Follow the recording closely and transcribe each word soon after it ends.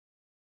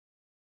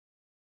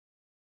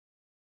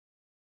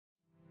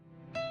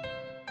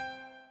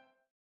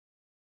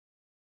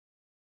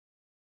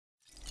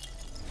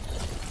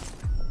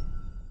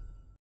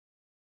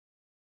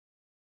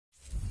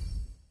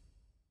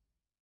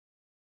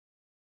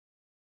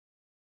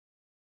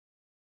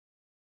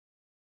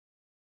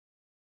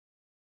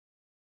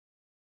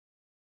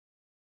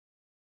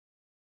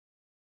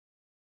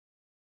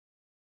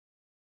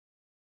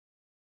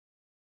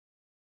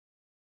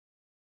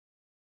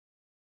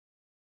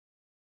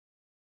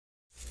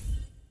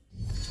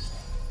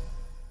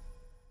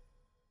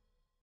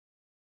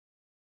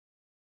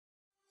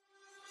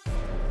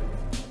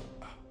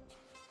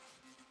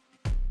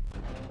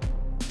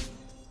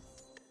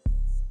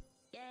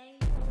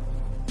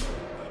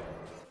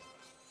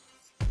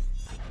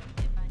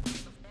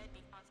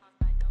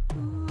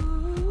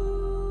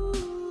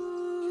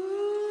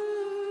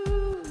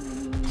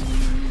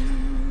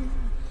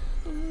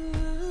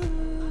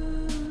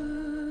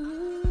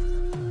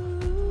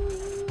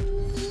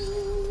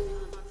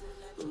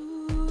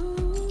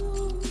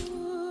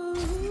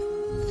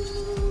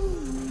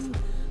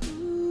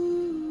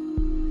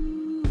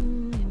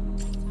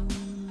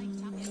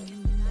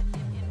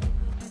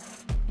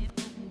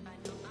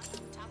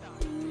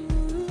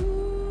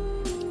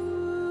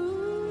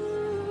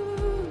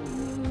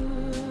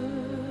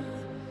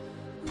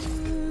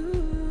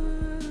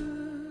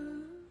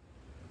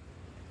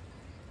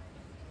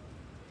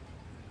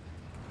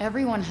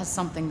Everyone has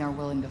something they're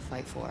willing to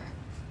fight for.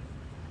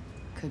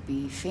 Could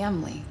be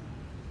family,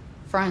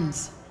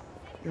 friends,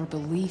 your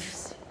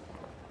beliefs,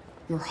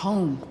 your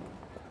home.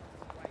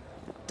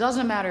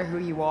 Doesn't matter who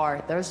you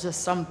are, there's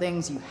just some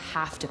things you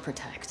have to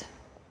protect.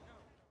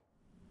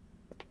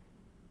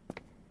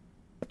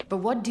 But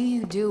what do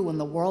you do when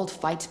the world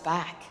fights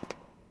back?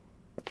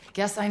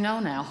 Guess I know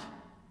now.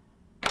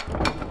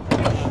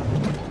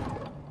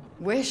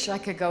 Wish I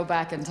could go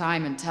back in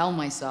time and tell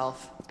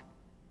myself.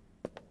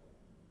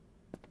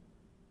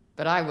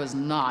 But I was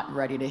not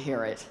ready to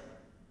hear it.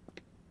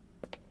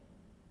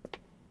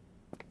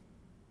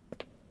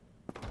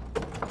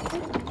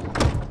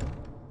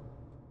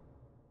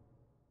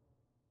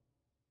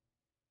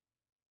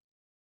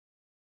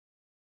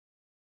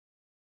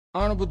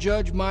 Honorable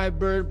Judge Maya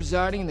Bird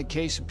presiding in the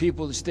case of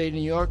People of the State of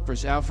New York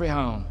versus Alfred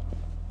Haum.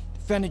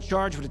 Defendant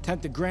charged with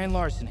attempted grand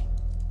larceny.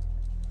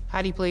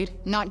 How'd he plead?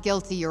 Not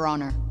guilty, Your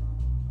Honor.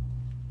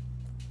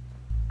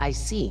 I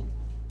see.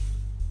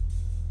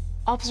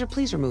 Officer,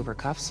 please remove her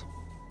cuffs.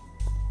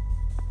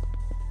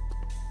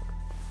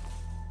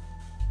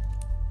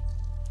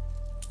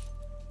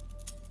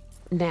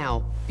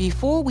 Now,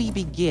 before we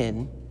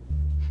begin,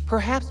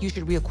 perhaps you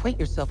should reacquaint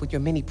yourself with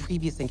your many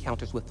previous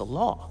encounters with the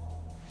law.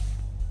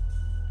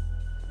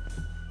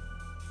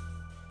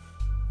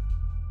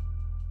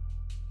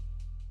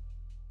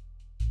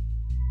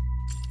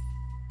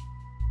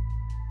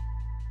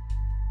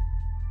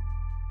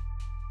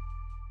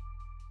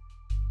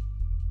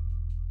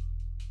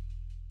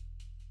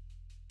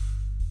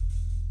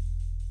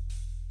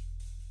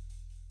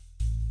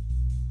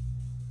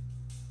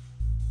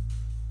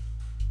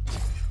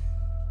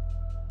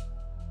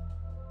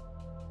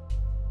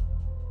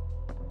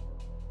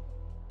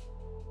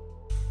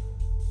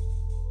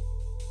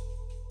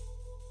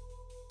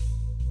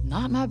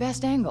 Not my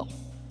best angle.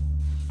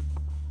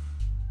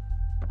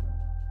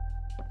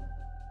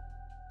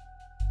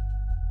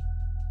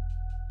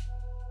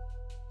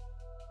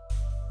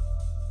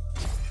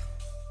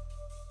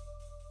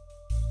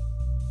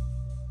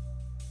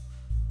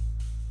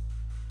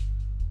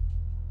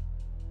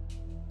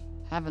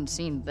 Haven't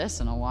seen this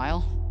in a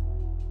while.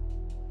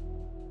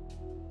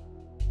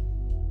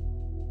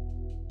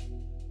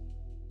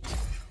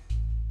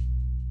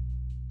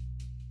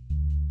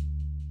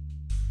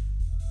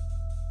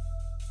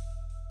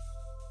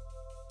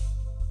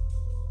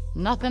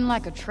 Nothing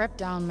like a trip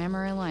down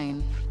memory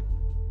lane.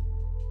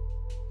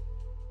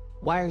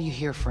 Why are you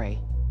here, Frey?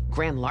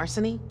 Grand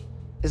larceny?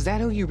 Is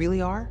that who you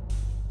really are?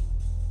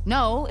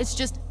 No, it's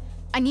just...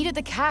 I needed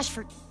the cash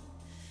for...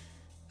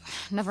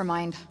 Never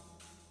mind.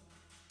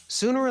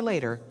 Sooner or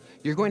later,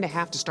 you're going to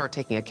have to start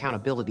taking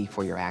accountability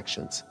for your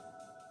actions.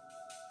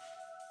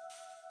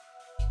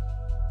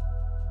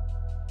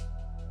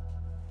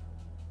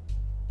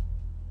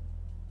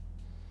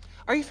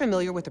 Are you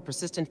familiar with the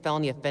persistent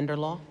felony offender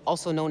law,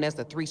 also known as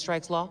the three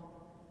strikes law?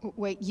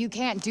 Wait, you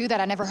can't do that.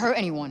 I never hurt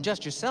anyone.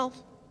 Just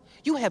yourself.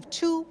 You have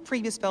 2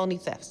 previous felony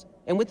thefts,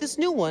 and with this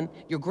new one,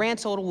 your grand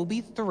total will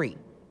be 3.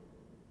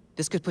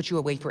 This could put you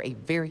away for a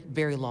very,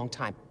 very long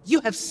time. You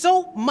have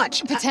so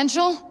much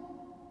potential?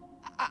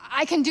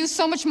 I can do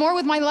so much more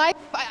with my life.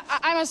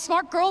 I'm a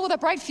smart girl with a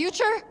bright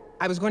future.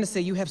 I was going to say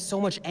you have so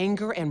much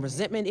anger and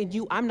resentment in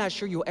you, I'm not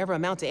sure you'll ever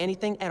amount to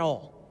anything at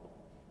all.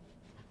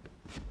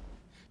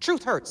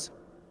 Truth hurts.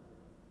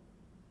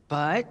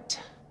 But,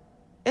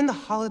 in the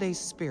holiday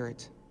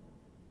spirit,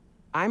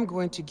 I'm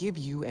going to give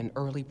you an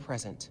early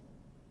present.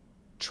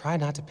 Try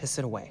not to piss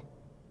it away.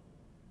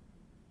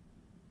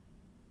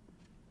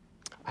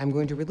 I'm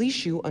going to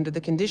release you under the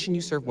condition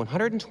you serve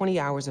 120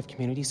 hours of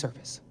community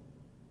service.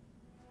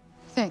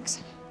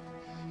 Thanks.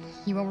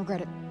 You won't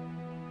regret it.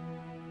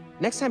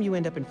 Next time you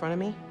end up in front of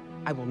me,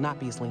 I will not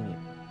be as lenient.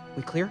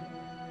 We clear?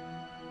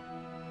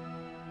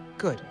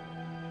 Good.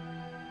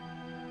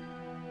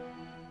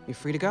 You're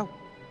free to go.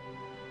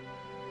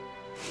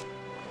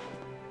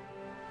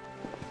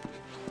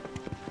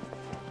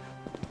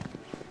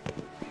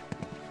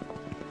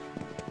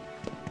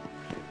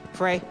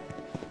 Frey,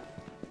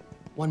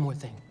 one more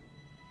thing.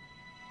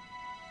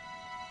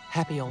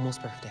 Happy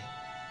almost birthday.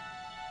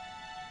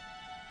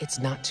 It's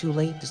not too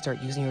late to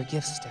start using your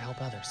gifts to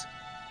help others.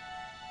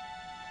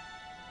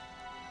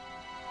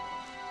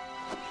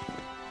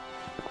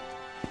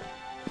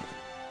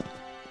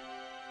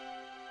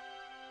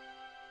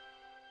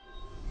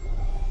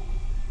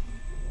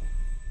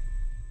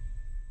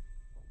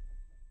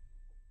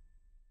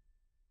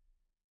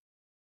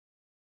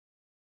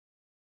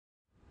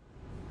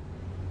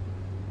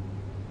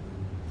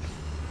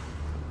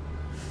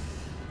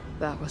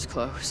 That was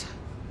close.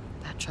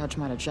 That judge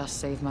might have just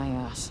saved my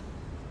ass.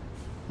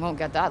 Won't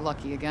get that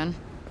lucky again.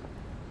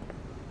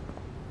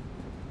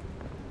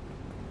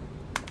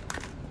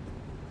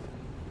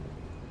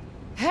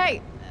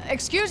 Hey,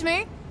 excuse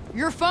me.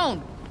 Your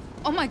phone.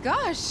 Oh my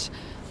gosh.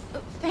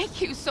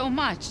 Thank you so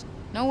much.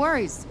 No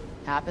worries.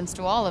 Happens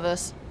to all of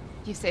us.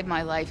 You saved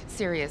my life,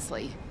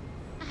 seriously.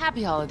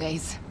 Happy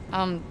holidays.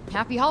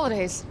 Happy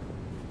holidays.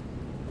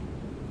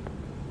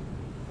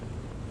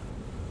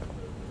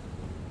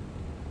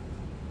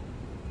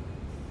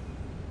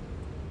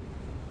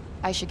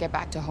 I should get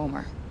back to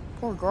Homer.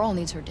 Poor girl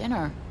needs her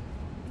dinner.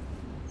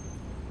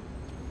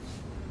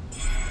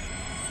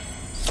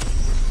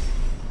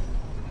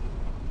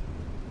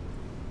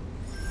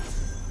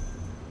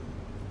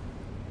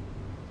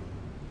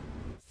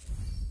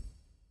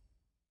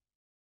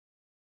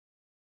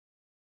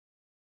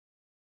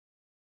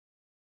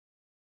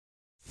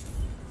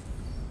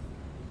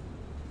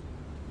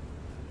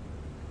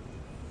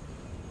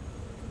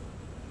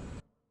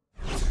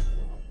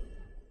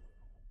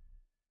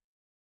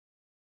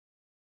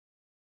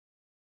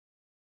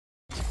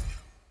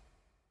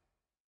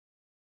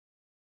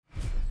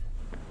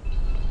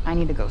 I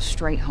need to go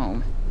straight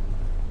home.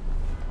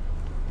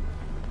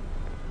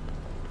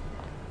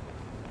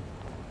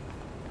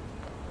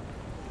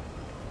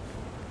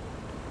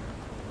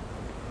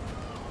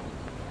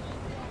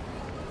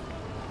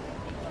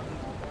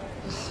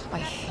 I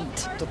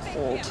hate the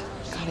cold.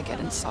 Gotta get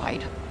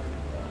inside.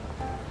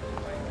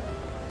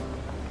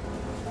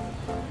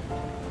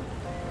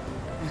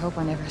 I hope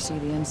I never see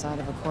the inside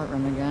of a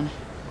courtroom again.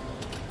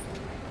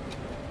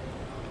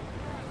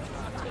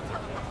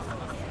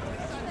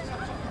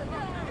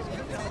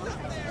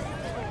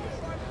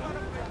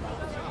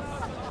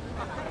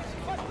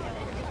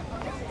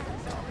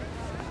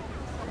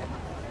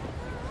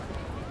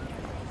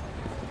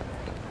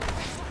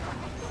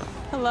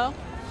 Hello?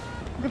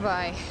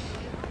 Goodbye.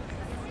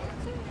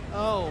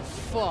 Oh,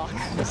 fuck.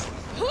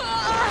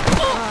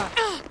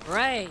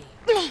 Ray.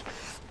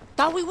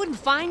 Thought we wouldn't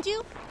find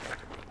you?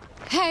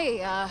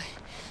 Hey,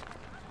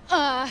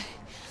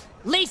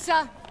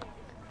 Lisa!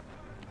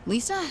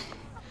 Lisa?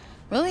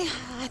 Really?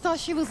 I thought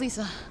she was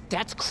Lisa.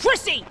 That's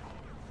Chrissy!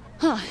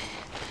 Huh.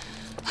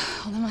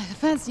 Well, in my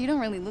defense, you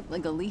don't really look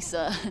like a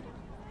Lisa.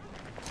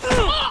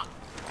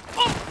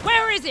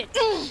 Where is it?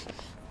 Oh,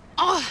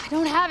 I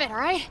don't have it, all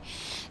right?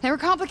 There were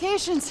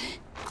complications.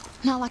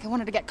 Not like I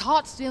wanted to get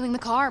caught stealing the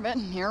car, but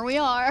here we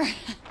are.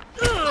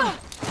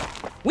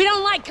 We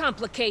don't like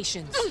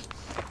complications.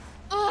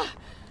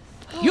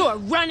 You're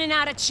running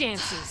out of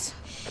chances.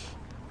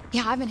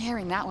 Yeah, I've been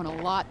hearing that one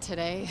a lot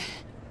today.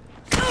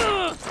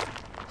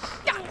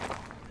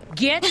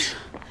 Get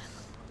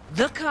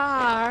the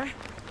car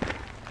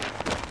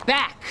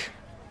back.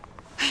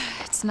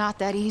 It's not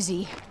that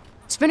easy.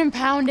 It's been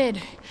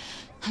impounded.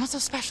 What's so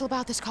special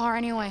about this car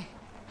anyway?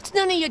 It's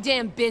none of your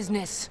damn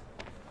business.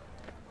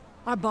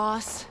 Our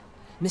boss,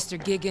 Mr.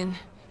 Gigan,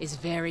 is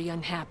very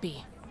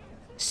unhappy.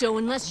 So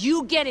unless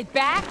you get it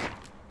back,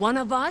 one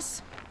of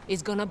us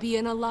is gonna be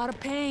in a lot of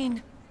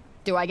pain.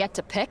 Do I get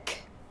to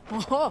pick?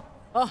 Keep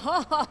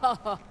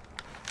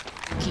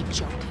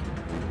joking.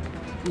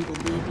 We will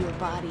leave your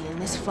body in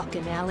this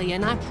fucking alley,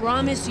 and I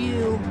promise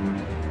you,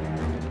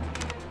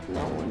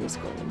 no one is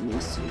gonna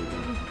miss you.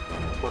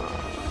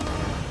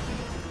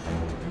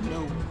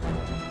 No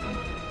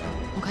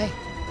one. Okay.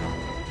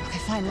 Okay,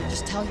 fine.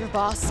 Just tell your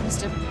boss,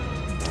 Mr.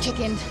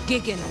 Gigan.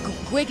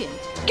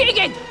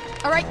 Gigan!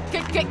 All right,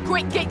 Gigan.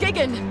 Quick,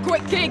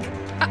 Gig.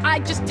 I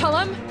just tell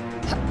him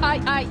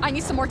I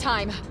need some more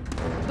time.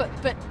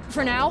 But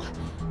for now,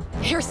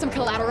 here's some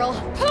collateral.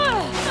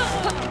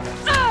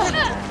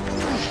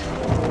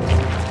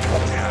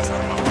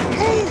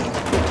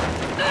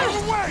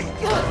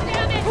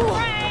 Damn it,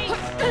 Ray!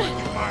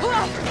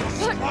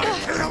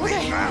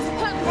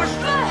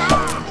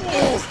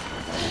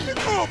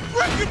 Oh,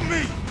 breaking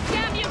me!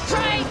 Damn you,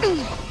 Ray!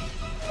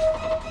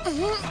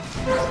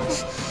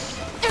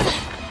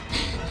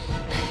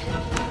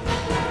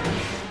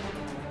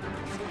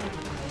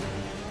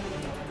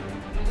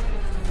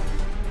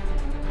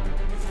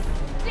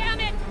 Damn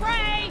it,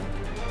 Ray!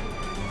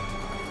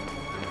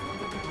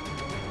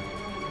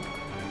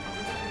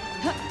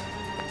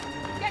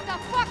 Get the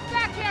fuck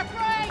back here,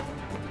 Ray!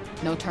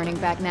 No turning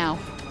back now.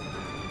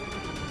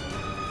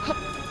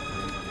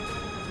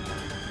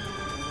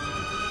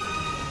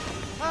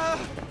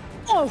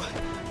 Oh,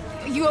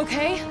 you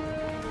okay?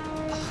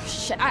 Oh,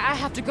 shit, I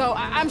have to go.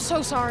 I'm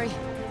so sorry.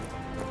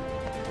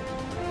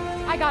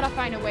 I gotta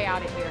find a way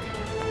out of here.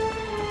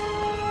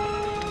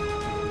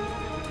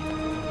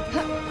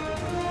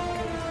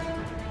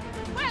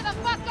 Where the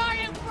fuck are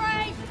you,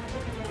 Ray?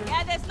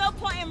 Yeah, there's no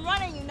point in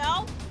running, you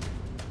know?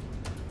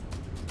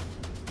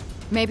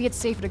 Maybe it's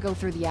safer to go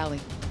through the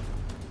alley.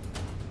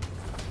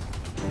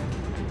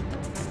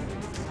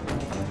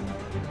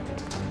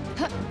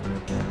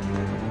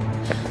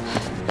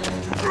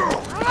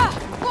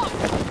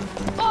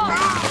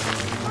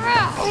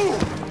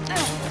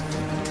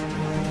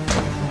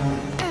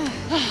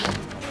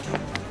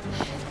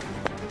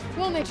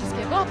 Won't they just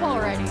give up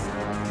already?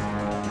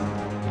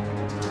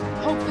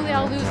 Hopefully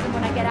I'll lose them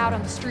when I get out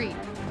on the street.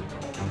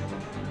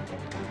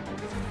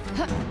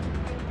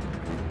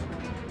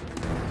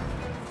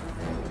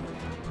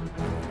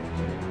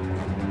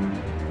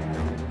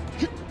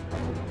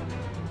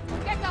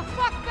 Get the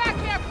fuck back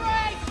here,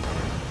 Ray!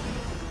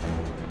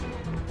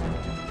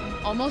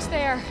 Almost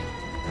there.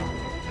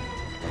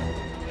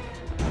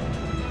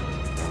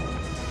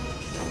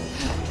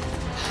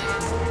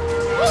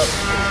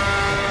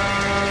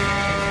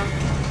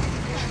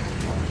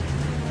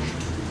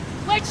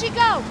 Where'd she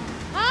go?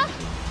 Huh?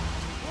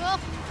 Well,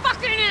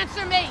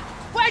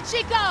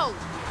 Where'd she go?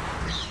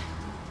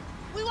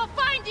 We will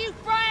find you,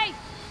 Frey!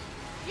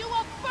 You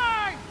will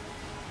burn!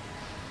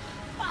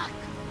 Fuck!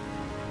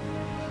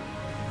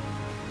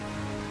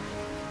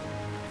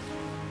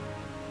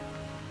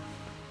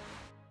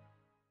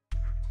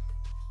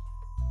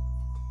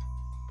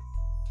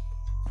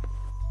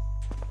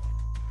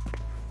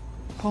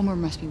 Homer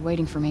must be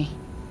waiting for me.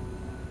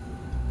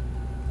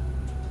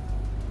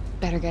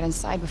 Better get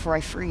inside before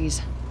I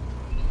freeze.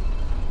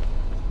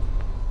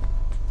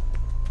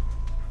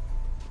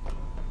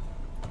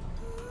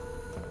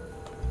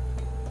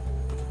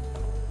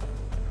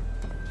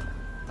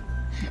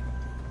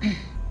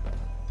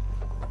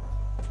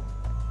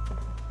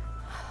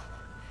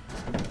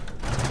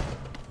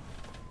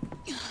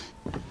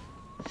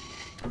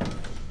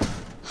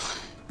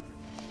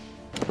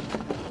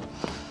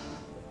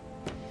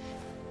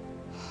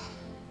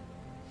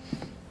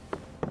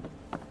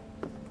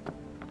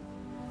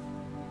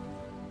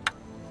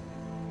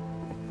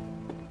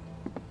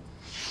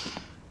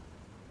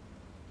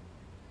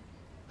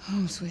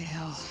 Home sweet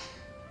hell.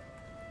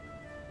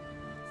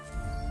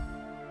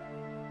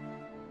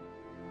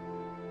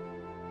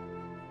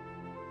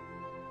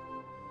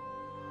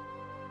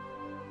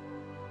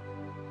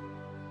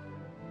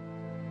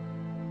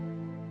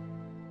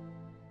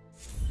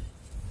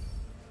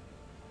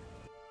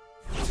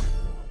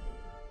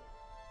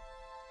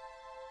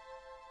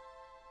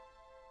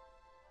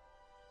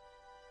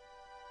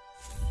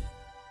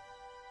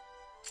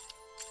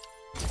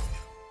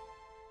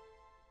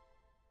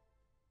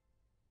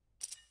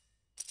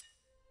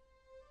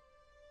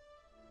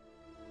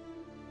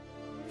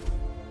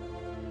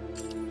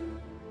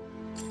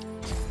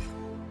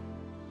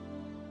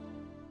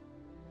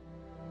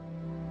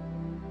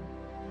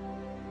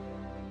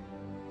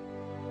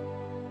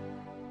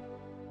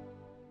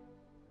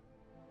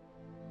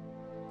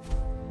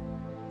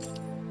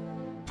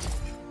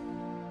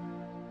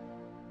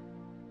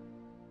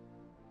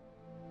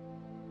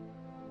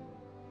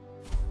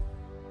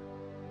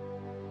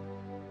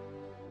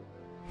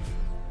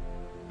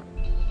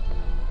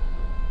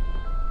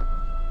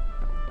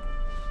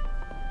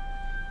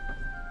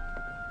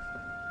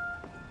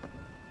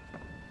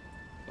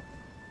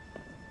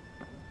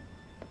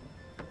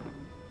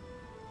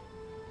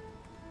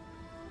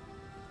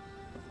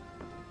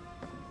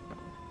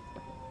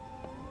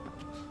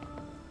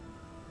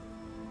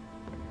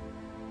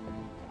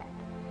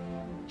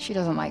 She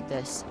doesn't like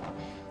this,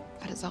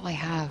 but it's all I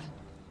have.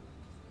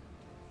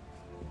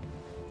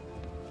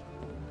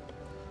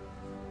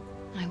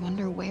 I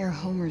wonder where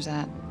Homer's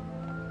at.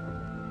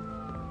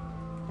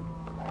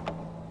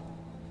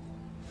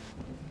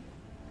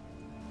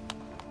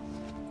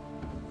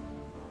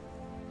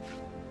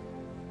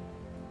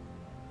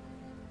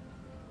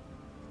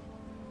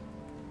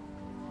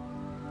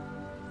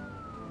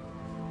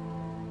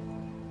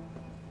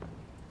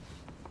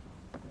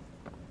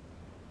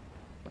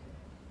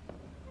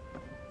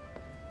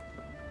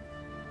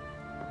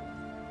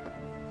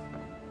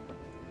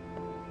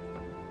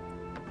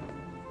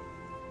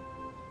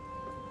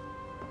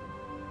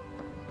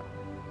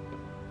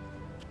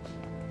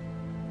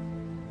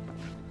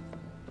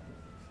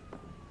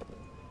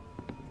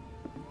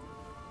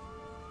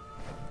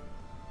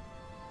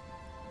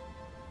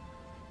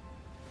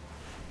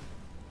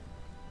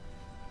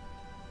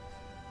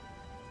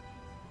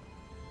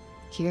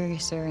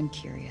 Curiouser and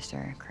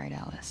curiouser, cried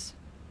Alice.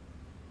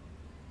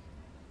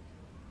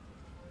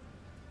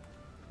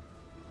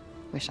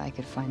 Wish I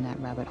could find that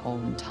rabbit hole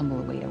and tumble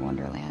away to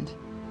Wonderland.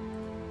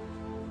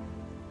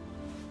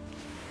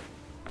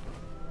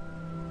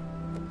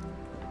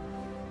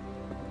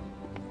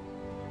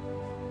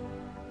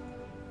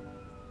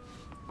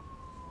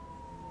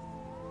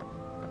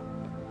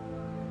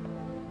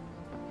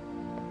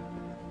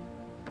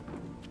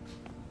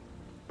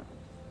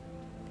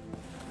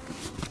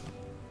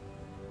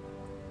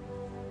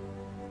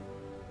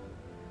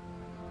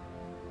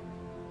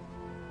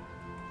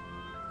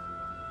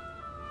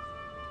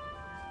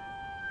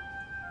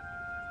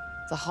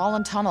 The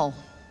Holland Tunnel,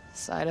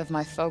 site of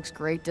my folks'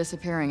 great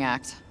disappearing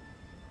act.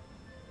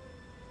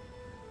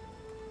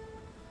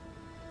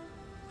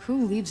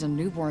 Who leaves a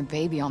newborn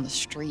baby on the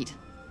street?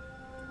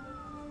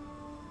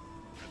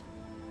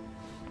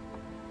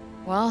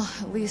 Well,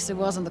 at least it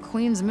wasn't the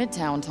Queens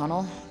Midtown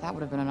Tunnel. That would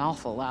have been an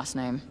awful last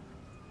name.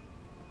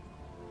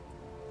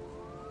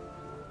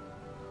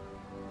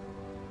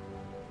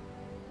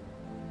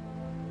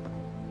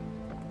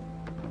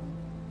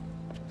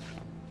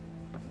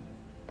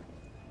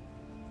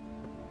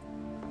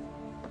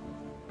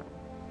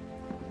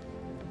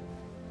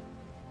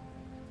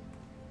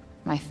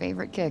 My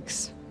favorite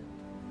kicks.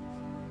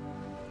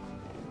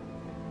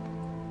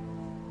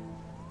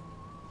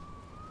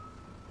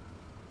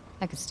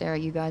 I could stare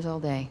at you guys all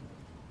day.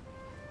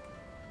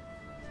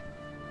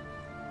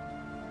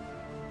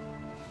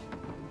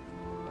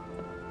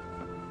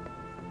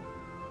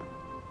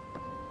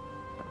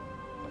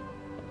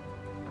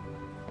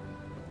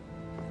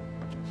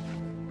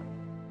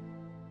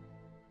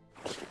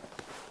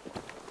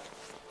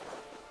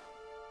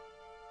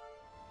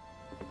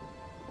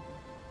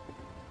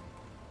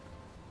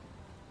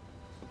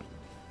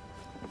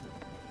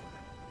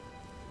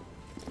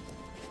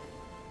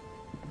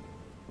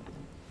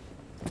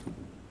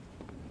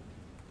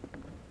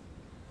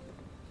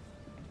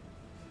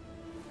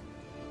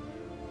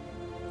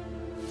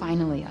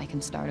 Finally, I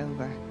can start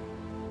over.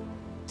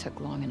 Took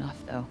long enough,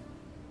 though.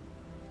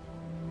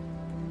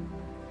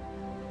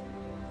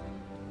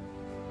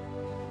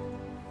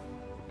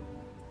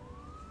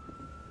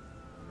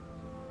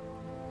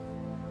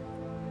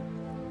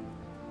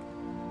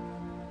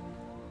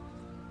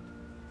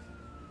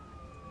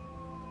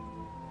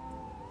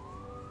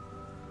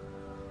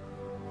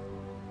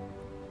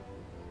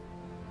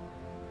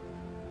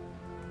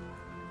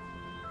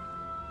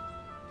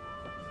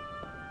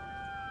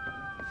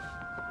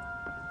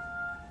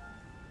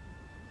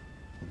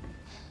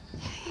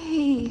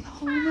 Hey,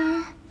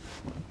 Homer.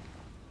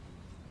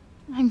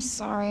 I'm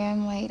sorry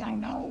I'm late, I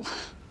know.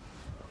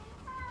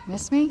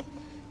 Miss me?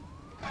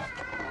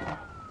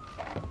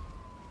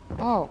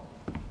 Oh,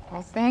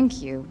 well,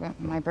 thank you, but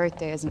my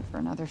birthday isn't for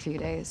another few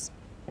days.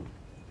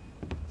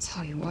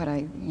 Tell you what,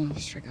 I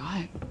almost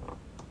forgot.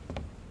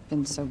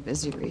 Been so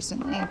busy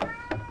recently.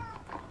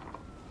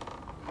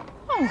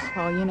 Oh,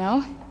 well, you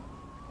know.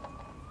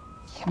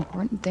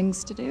 Important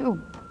things to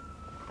do.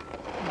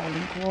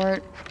 Holding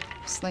court,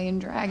 slaying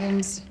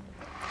dragons.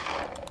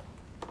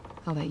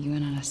 I'll let you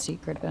in on a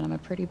secret, but I'm a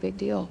pretty big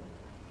deal.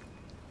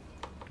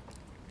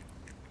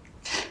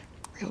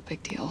 Real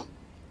big deal.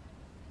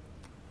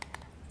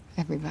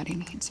 Everybody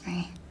needs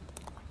me.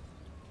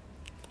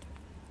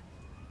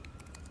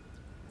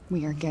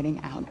 We are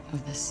getting out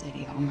of the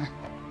city, Homer.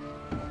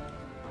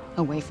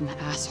 Away from the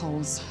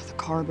assholes, the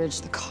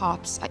garbage, the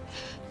cops. I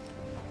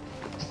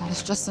thought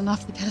it's just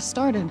enough to get us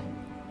started.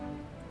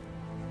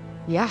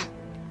 Yeah.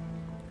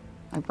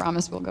 I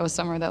promise we'll go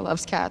somewhere that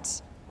loves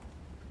cats.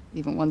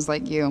 Even ones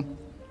like you.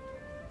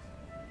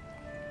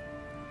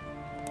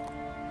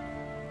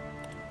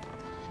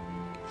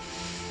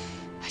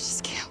 I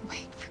just can't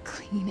wait for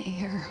clean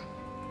air,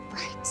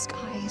 bright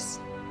skies.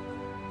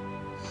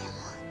 No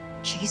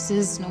more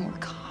chases, no more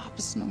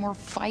cops, no more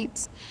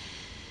fights.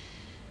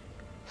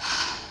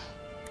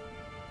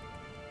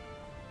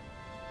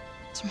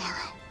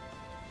 Tomorrow.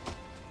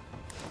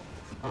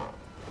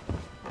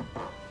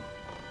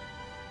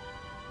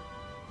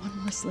 One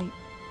more sleep,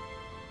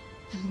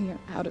 and we are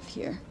out of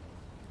here.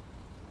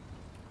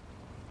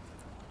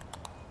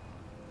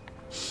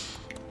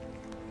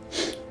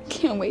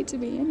 Can't wait to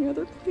be any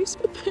other place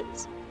but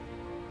this.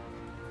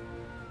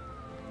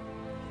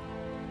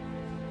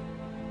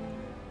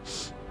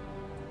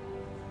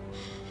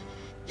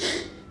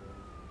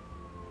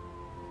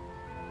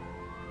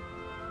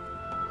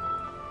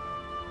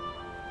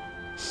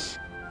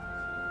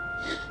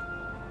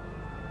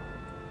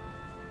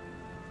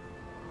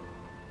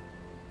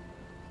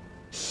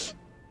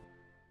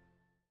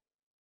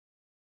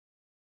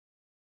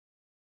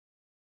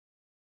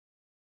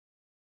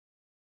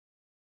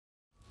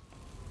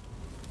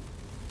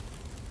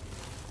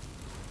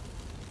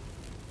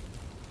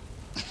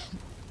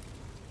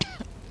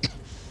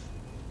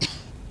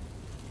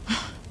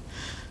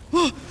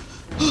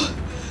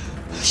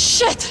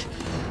 Shit!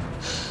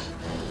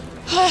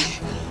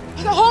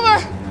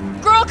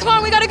 Homer! Girl, come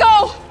on, we gotta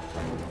go!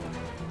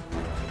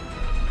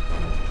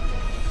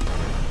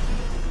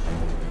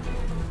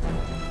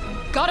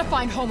 Gotta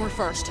find Homer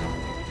first.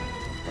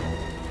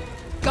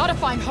 Gotta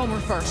find Homer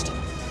first.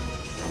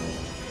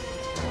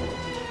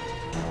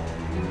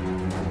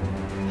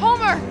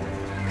 Homer!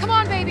 Come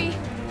on, baby!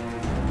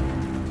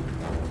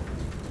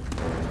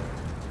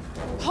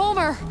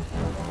 Homer!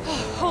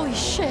 Oh, holy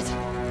shit.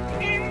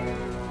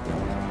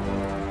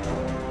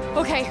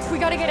 Okay, we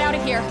gotta get out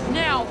of here,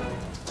 now!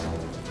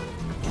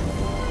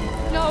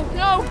 No,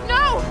 no,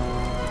 no!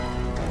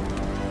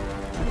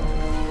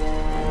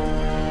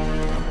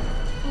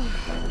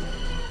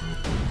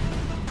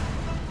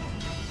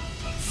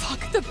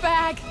 Fuck the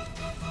bag!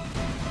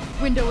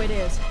 Window it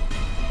is.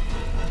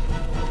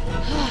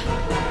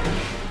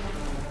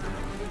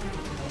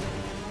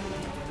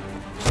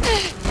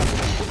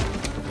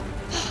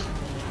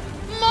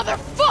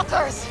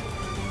 Motherfuckers!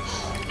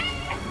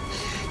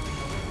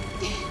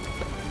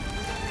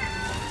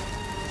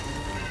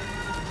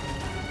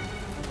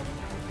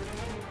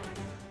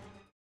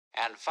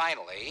 And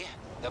finally,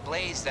 the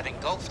blaze that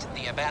engulfed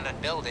the abandoned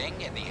building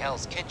in the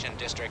Hell's Kitchen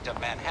district of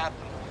Manhattan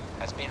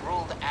has been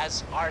ruled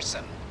as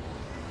arson.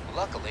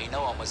 Luckily,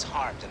 no one was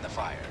harmed in the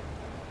fire.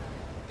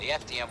 The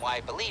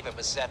FDNY believe it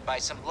was set by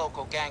some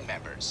local gang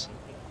members.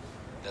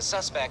 The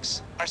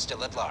suspects are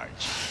still at large.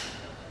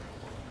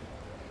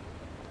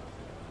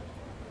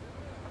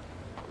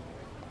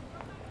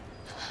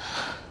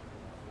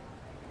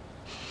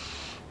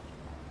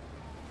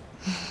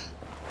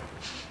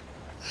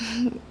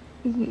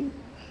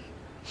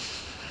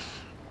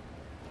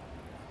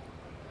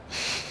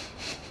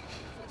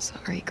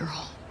 Sorry,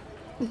 girl.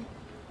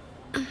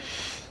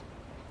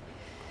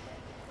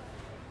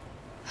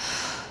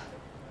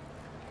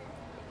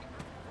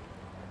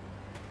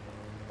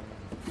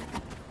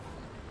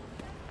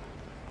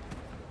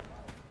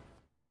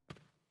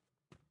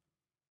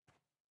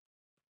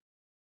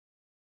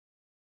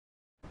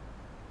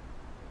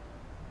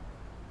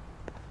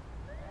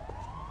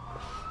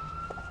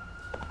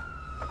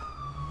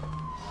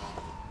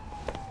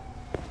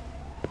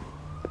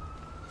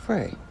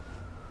 Frey.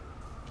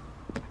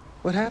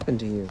 What happened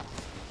to you?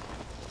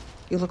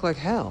 You look like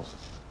hell.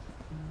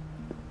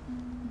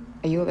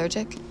 Are you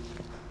allergic?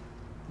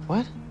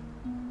 What?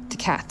 To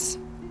cats.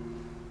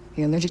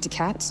 Are you allergic to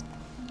cats?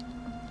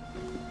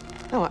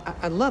 No,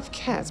 I love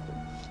cats, but...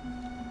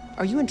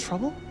 Are you in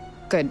trouble?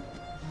 Good.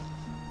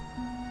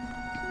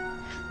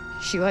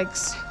 She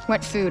likes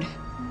wet food.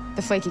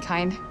 The flaky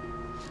kind.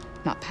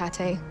 Not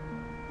pate.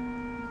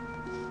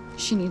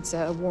 She needs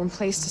a warm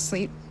place to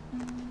sleep.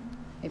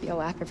 Maybe a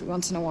lap every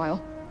once in a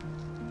while.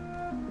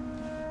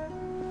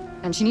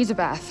 And she needs a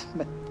bath,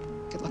 but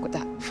good luck with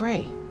that.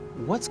 Frey,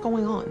 what's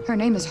going on? Her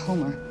name is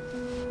Homer.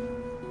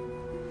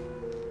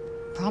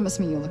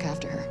 Promise me you'll look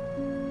after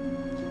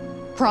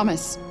her.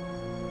 Promise.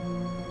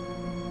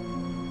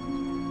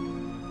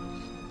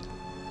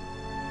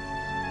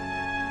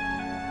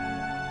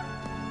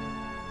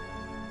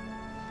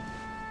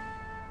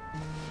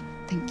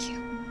 Thank you.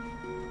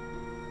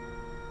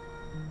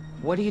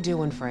 What are you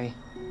doing, Frey?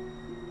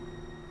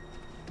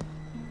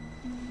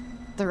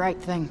 The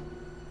right thing.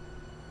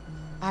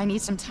 I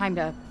need some time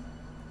to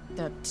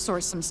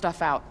sort some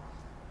stuff out.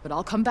 But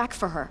I'll come back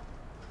for her.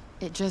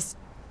 It just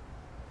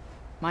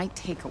might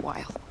take a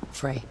while.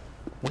 Frey,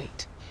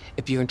 wait.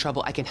 If you're in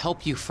trouble, I can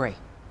help you, Frey.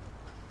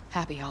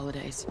 Happy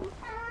holidays.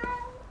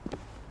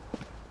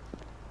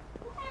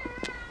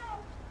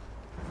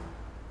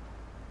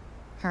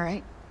 All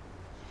right.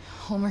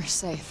 Homer's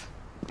safe.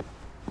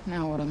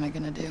 Now what am I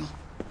gonna do?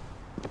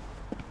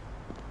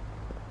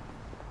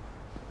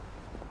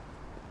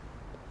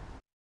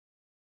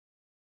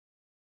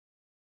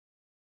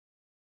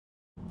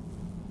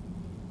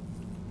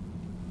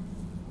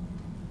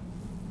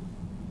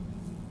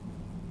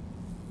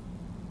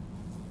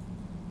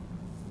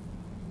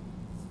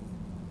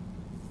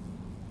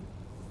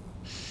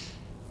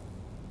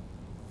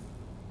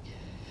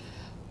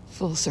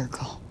 Full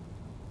circle.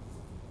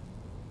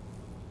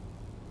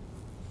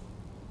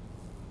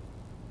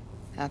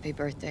 Happy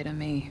birthday to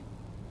me.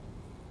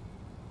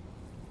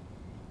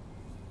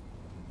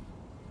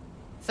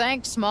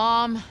 Thanks,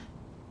 Mom.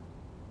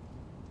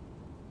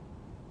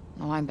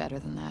 No, I'm better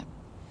than that.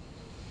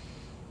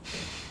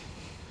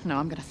 No,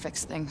 I'm gonna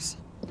fix things.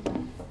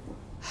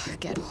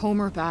 Get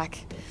Homer back.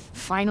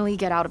 Finally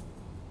get out of...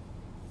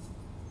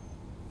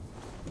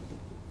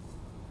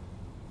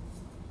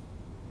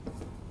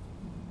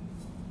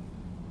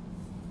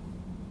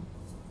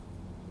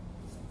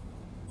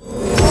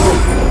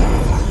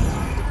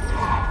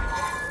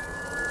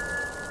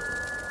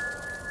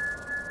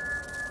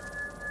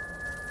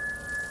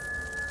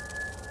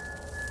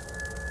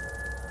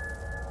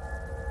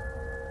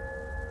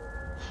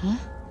 Huh?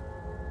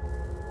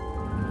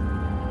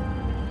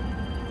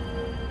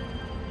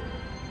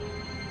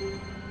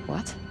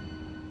 What?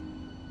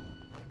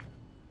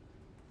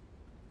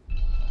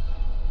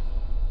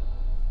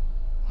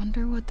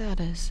 Wonder what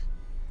that is.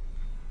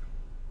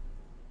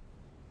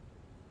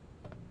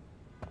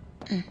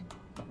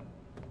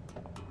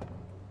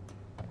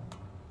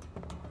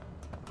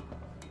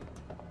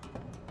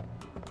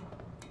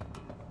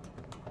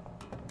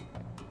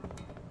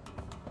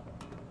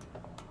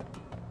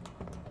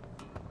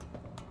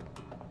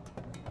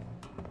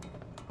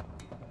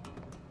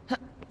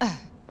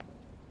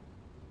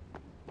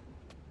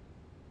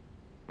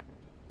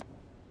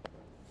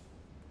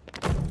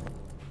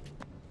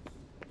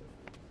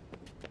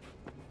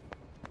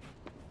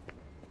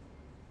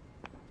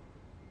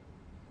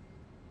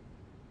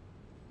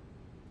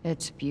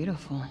 It's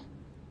beautiful.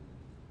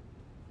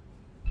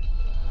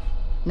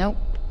 Nope,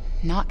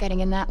 not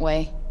getting in that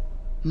way.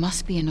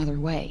 Must be another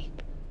way.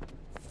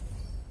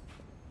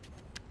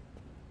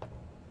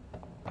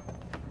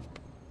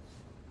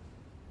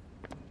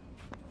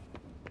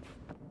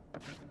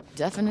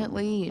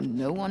 Definitely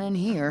no one in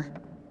here.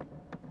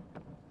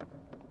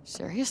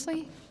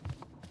 Seriously?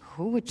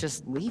 Who would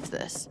just leave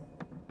this?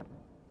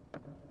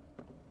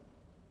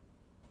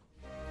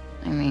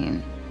 I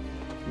mean,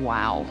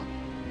 wow.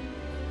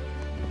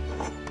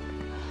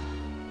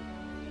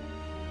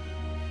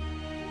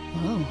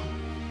 Oh.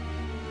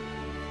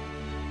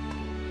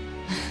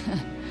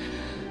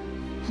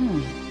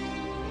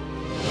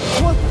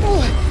 What?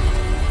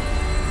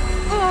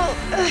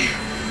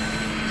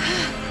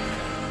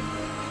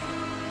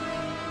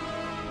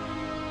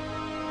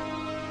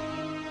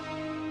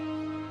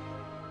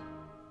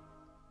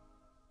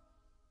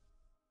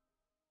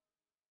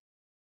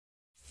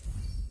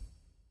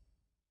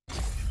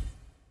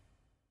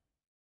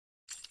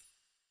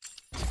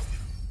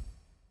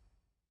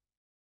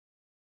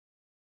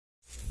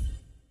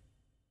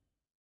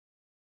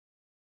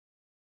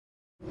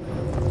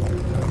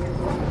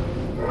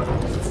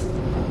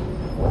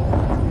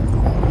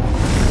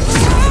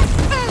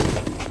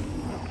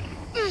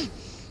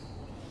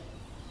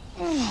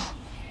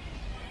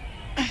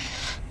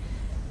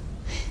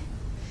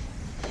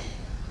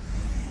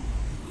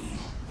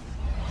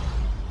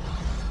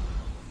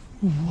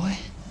 What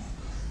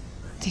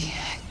the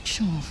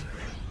actual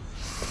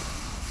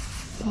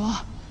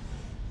fuck?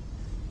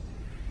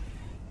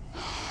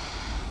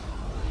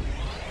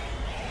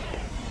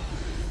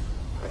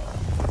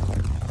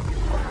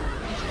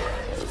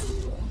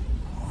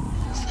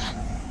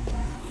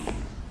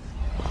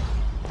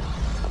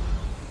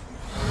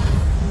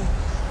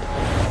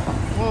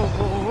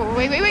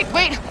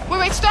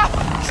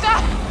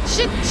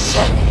 Shit!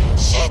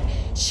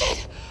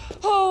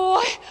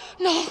 Oh,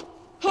 no.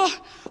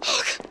 Oh,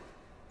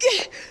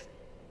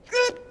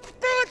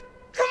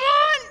 come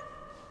on!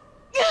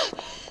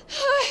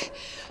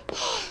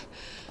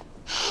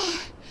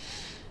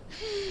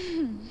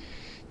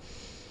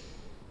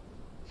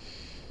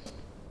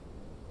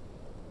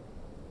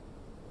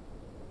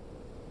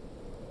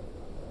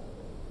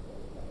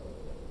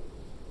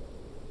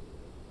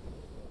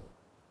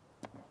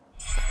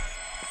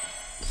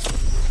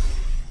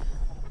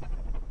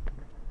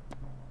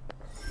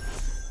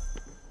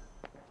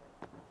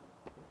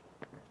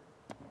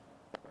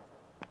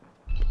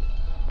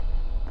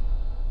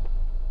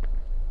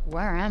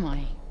 Where am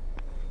I?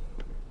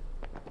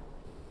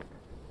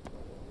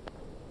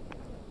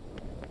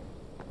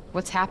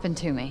 What's happened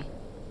to me?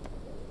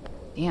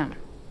 Damn,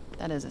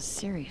 that is a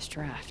serious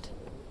draft.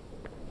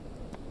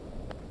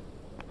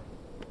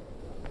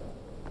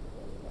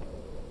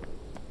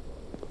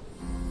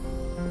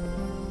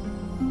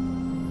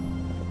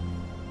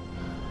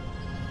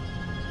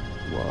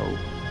 Whoa.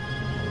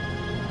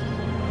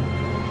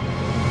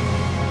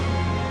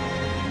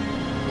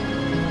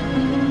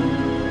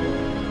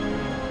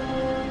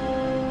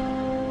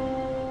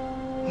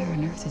 Where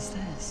on earth is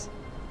this?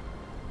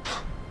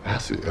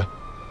 Athia?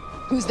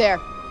 Who's there?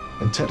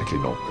 And technically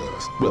not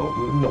Earth. Well,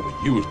 not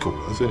what you would call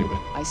Earth, anyway.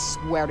 I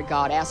swear to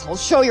God, asshole,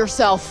 show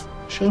yourself!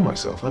 Show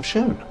myself? I've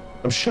shown.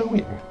 I'm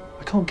showing.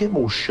 I can't get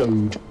more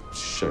showed.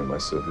 Show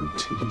myself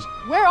indeed.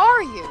 Where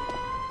are you?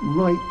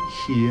 Right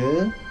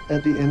here,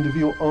 at the end of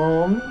your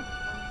arm.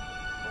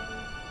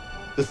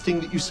 The thing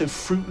that you so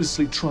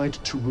fruitlessly tried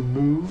to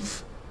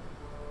remove.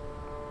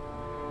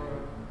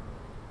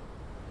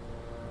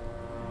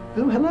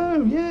 Oh,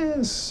 hello,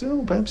 yes.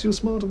 Oh, perhaps you're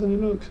smarter than you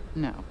look.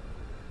 No.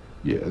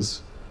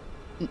 Yes.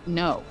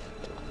 No.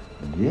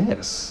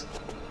 Yes.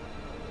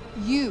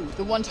 You,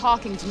 the one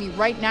talking to me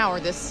right now, or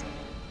this...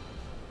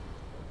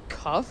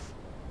 cuff?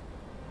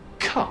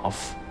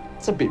 Cuff?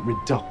 It's a bit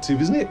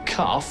reductive, isn't it?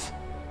 Cuff?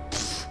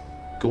 Pfft.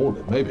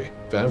 Gauntlet, maybe.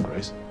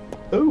 Vambrace.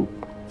 Oh,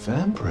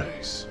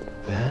 Vambrace.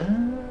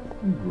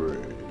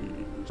 Vambrace.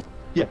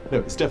 Yeah, no,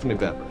 it's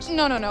definitely Vambrace.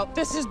 No.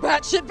 This is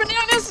batshit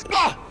bananas!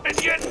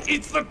 And yet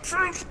it's the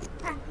truth.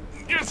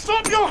 You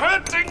stop your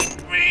hurting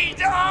me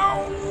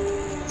now.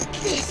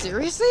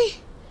 Seriously?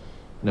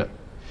 No.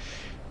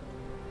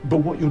 But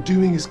what you're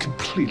doing is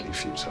completely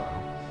futile.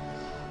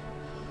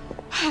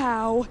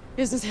 How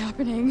is this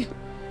happening?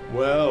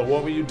 Well,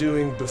 what were you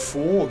doing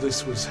before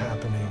this was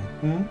happening,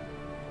 hmm?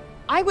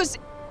 I was...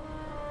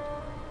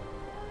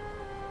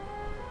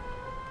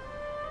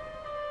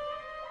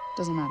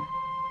 Doesn't matter.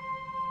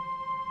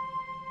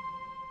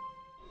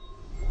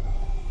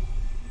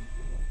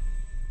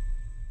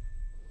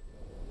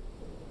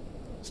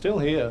 Still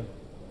here.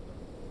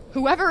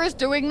 Whoever is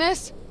doing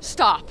this,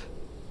 stop.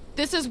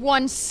 This is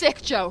one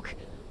sick joke.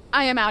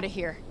 I am out of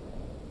here.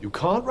 You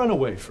can't run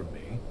away from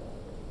me.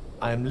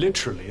 I am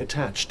literally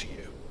attached to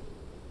you.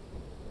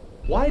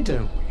 Why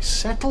don't we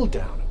settle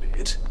down a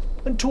bit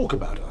and talk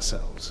about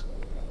ourselves?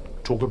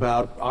 Talk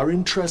about our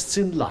interests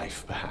in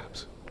life,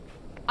 perhaps.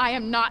 I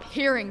am not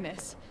hearing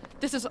this.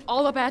 This is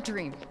all a bad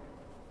dream.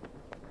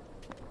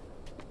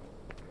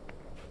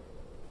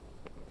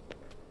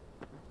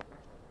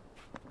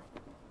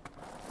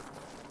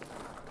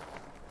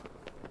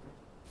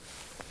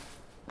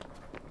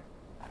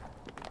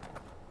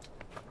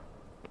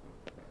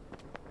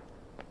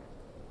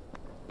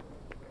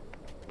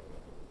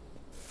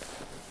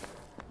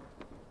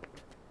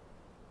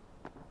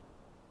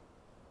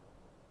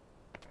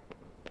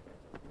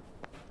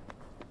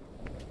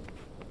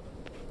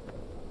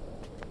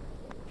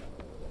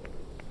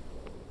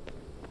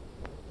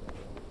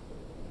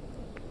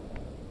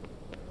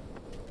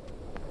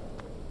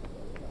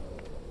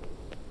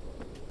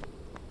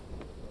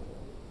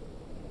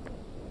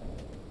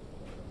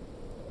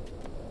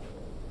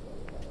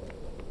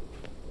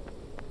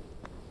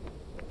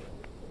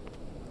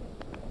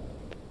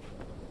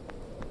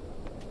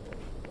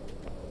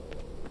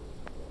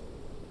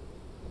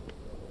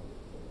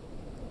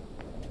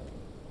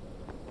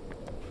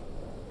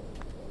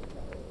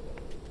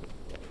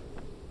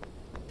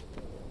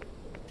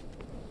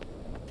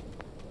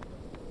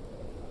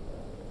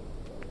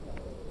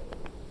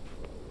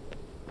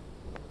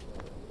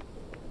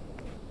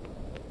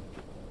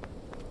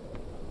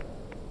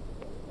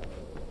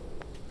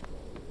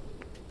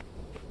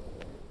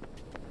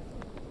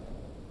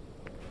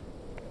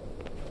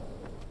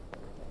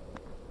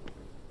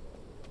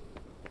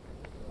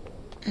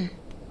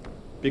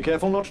 Be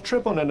careful not to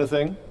trip on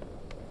anything.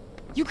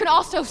 You can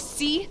also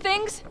see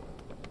things?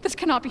 This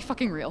cannot be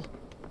fucking real.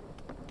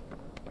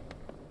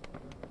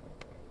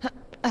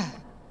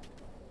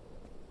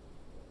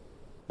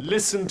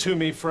 Listen to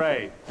me,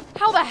 Frey.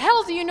 How the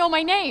hell do you know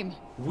my name?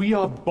 We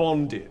are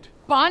bonded.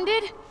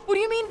 Bonded? What do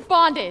you mean,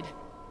 bonded?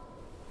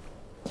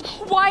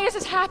 Why is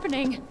this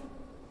happening?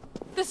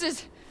 This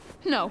is...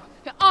 No.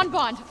 On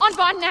bond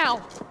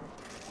now!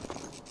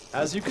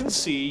 As you can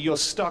see, you're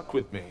stuck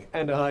with me,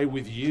 and I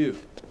with you.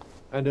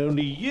 And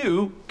only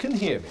you can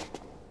hear me.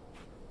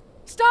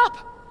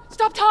 Stop!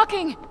 Stop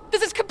talking!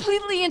 This is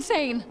completely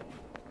insane!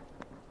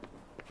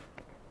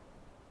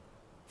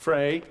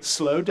 Frey,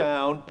 slow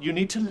down. You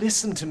need to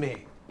listen to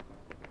me.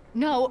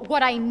 No,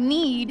 what I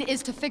need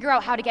is to figure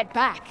out how to get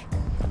back.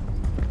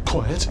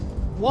 Quiet.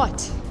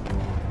 What?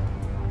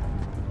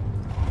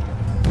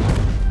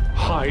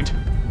 Hide.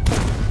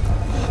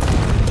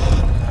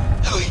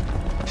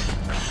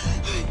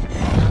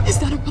 Is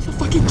that a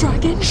motherfucking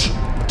dragon? Shh!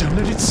 Don't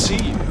let it see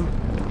you.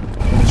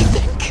 You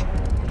think?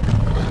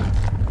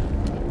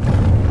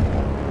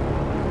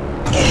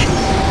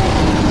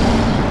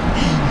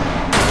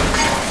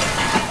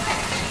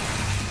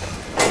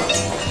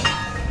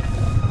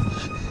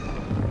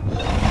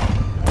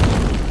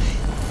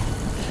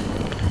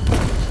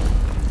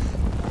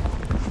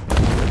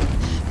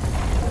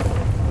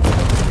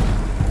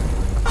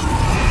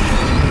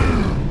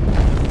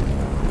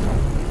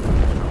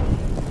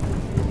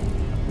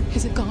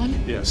 Is it gone?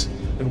 Yes,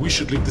 and we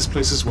should leave this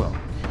place as well.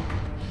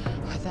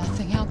 With that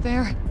thing out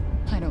there?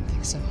 I don't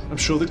think so. I'm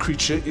sure the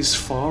creature is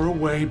far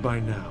away by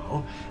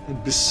now,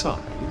 and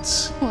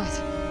besides,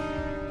 What?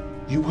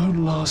 you won't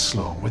last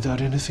long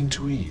without anything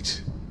to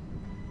eat.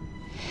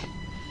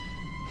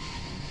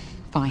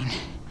 Fine.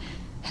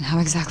 And how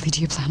exactly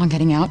do you plan on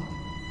getting out?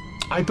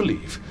 I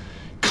believe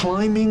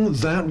climbing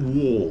that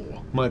wall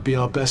might be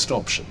our best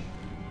option.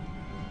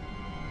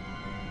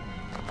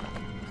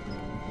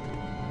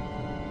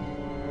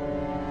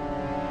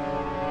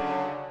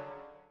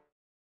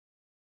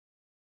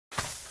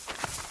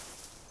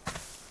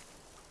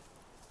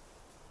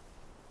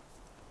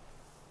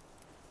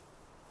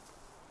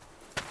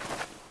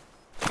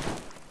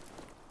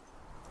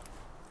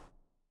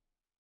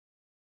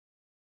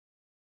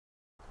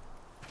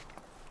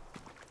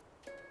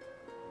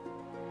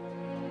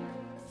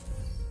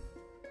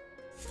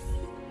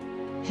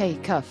 Hey,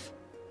 Cuff.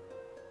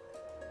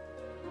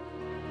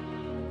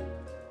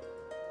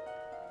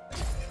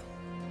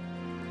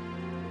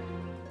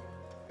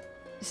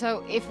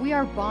 So, if we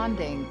are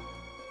bonding,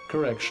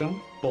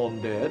 Correction,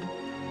 bonded.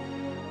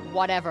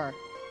 whatever.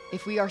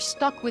 If we are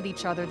stuck with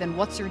each other, then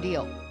what's your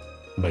deal?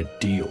 My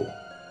deal.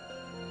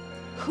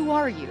 Who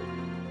are you?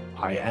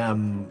 I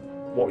am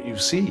what you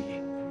see.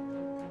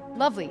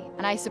 Lovely.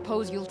 And I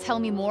suppose you'll tell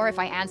me more if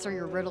I answer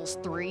your riddles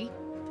 3?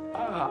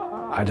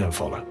 I don't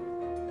follow.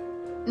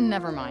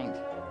 Never mind.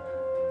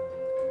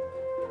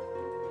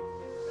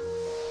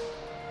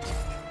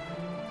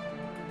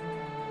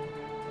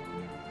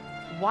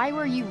 Why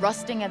were you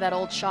rusting at that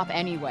old shop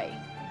anyway?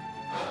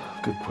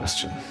 Good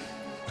question.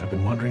 I've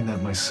been wondering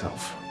that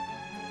myself.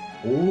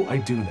 All I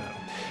do know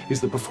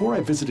is that before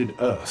I visited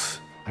Earth,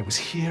 I was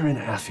here in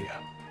Athia.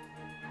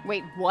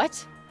 Wait,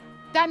 what?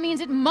 That means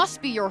it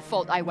must be your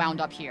fault I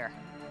wound up here.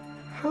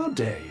 How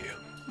dare you?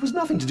 It was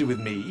nothing to do with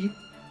me.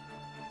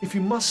 If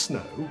you must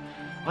know,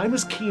 I'm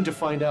as keen to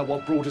find out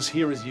what brought us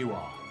here as you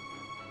are.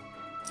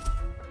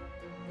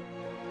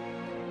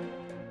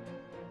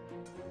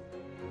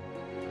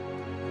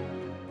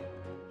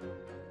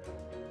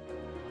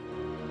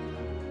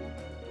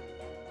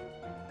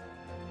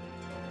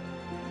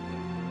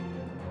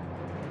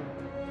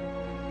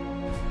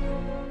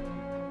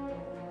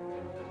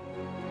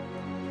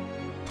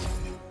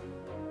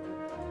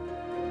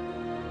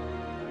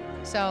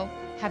 So,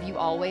 have you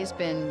always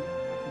been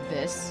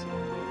this?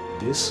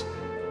 This,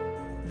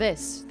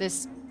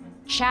 This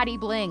chatty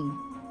bling.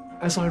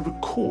 as I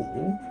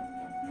recall,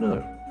 no.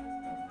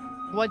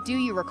 What do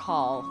you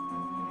recall?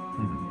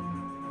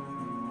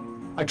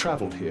 I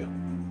traveled here.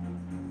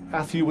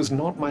 Athia was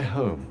not my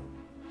home.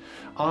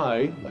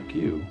 I, like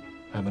you,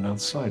 am an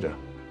outsider.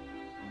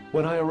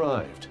 When I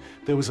arrived,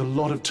 there was a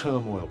lot of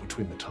turmoil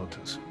between the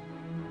Tantas.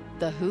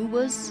 The who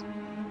was?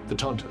 The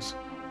Tantas.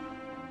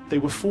 They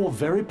were 4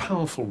 very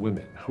powerful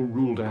women who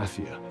ruled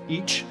Athia,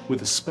 each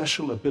with a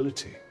special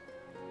ability.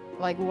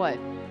 Like what?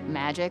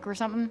 Magic or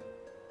something?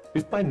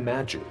 If by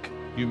magic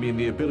you mean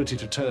the ability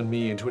to turn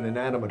me into an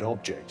inanimate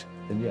object,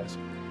 then yes.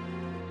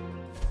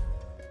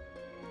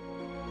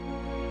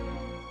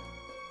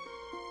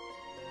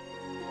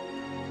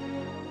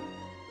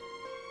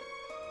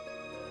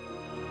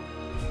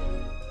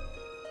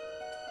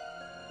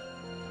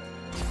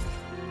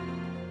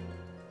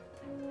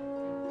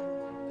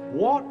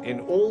 What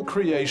in all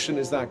creation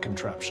is that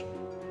contraption?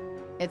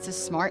 It's a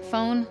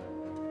smartphone.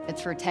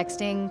 It's for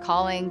texting,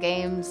 calling,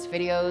 games,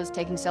 videos,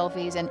 taking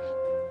selfies, and...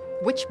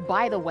 Which,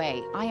 by the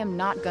way, I am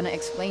not gonna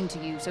explain to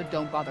you, so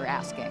don't bother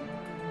asking.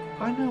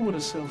 I know what a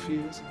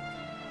selfie is.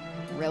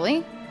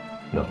 Really?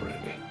 Not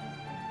really.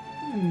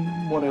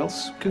 What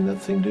else can that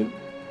thing do?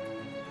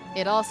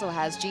 It also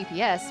has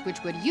GPS,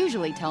 which would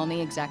usually tell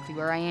me exactly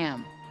where I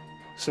am.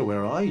 So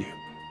where are you?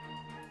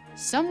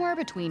 Somewhere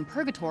between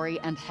purgatory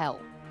and hell.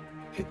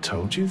 It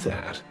told you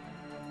that.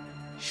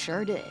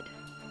 Sure did.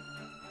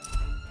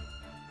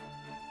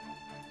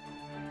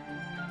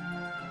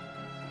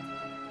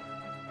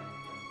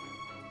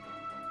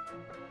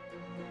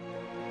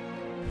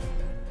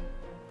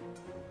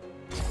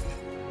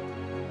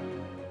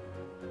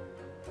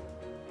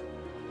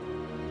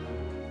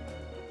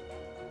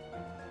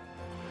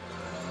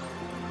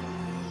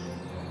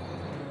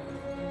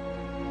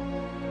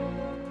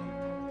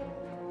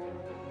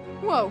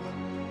 Whoa,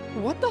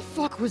 what the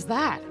fuck was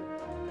that?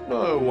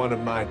 Oh, one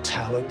of my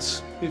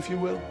talents, if you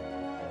will.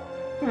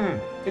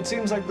 It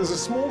seems like there's a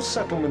small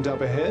settlement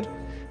up ahead.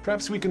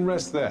 Perhaps we can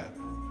rest there.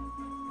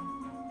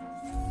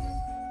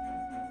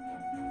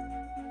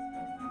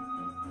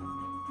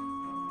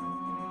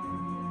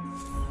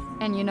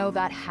 And you know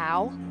that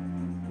how?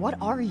 What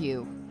are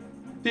you?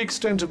 The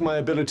extent of my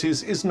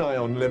abilities is nigh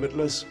on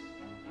limitless.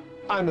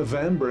 I'm a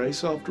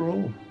vambrace, after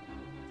all.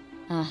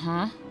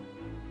 Uh-huh.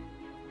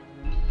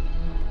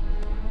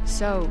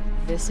 So,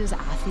 this is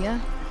Athia?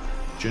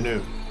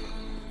 Janoon.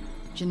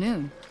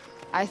 Janoon.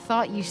 I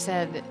thought you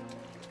said...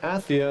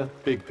 Athia,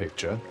 big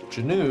picture.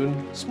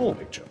 Janoon, small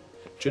picture.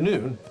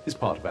 Janoon is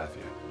part of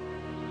Athia.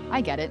 I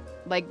get it.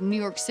 Like New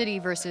York City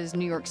versus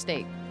New York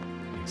State.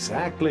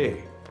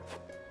 Exactly.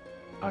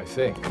 I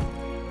think.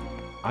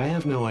 I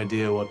have no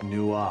idea what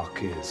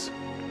Newark is.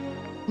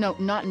 No,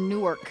 not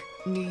Newark.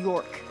 New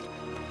York.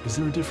 Is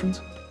there a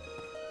difference?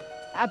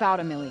 About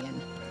 1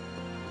 million.